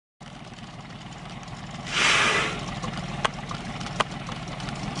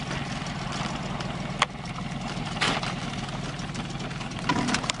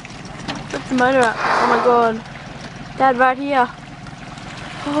the motor up. Oh my god. Dad, right here.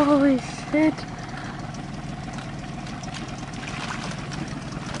 Holy shit.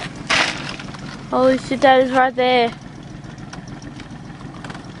 Holy shit, Dad is right there.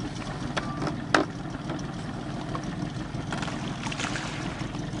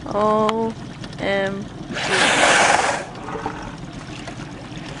 OMG.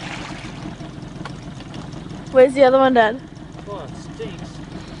 Where's the other one, Dad? Oh, it stinks.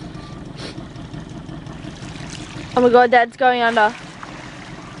 Oh my god, Dad's going under.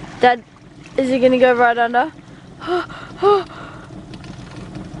 Dad, is he gonna go right under?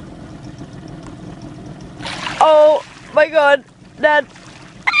 Oh my god, Dad.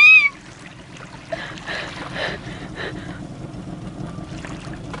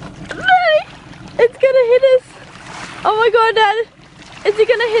 It's gonna hit us. Oh my god, Dad. Is he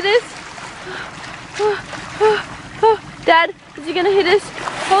gonna hit us? Dad, is he gonna hit us?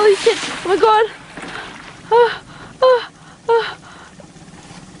 Holy shit. Oh my god.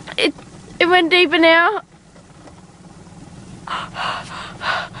 It went deeper now.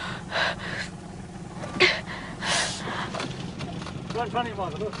 Right in front of you,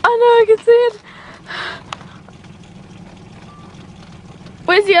 Michael, look. I know, I can see it.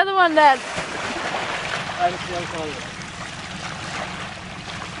 Where's the other one, Dad? Right, it's the other side of it.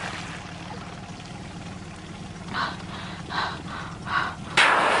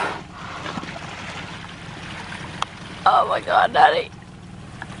 Oh my god, Daddy.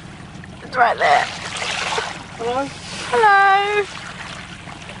 It's right there. Hello? Hello.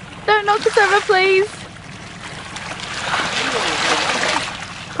 Don't knock us over, please.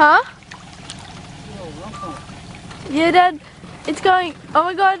 Huh? Yeah, Dad. It's going. Oh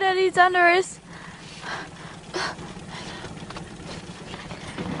my god, Daddy, it's under us.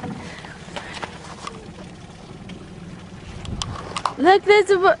 Look, there's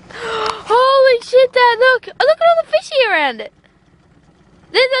a... Holy shit, Dad, look. Oh, look at all the fishy around it.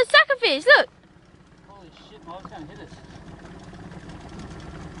 There's a sucker fish, look. Holy shit, Mike's going to hit us.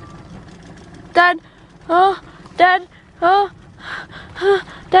 Dad. Oh, Dad. Oh.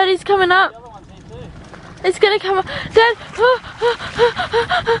 Daddy's coming up. The other one's here too. It's gonna come up. Dad. Dad,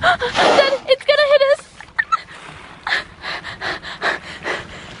 it's gonna hit us.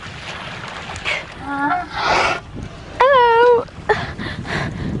 Hello.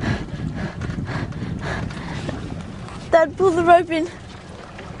 Dad, pull the rope in.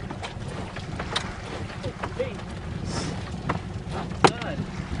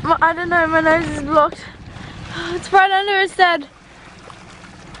 I don't know, my nose is blocked. It's right under us, Dad.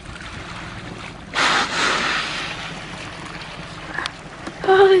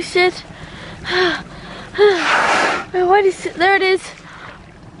 Holy shit. Wait, there it is.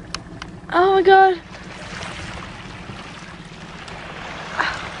 Oh my god.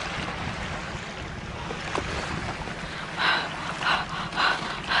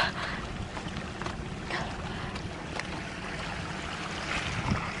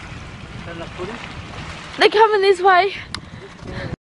 Got enough footage? They're coming this way.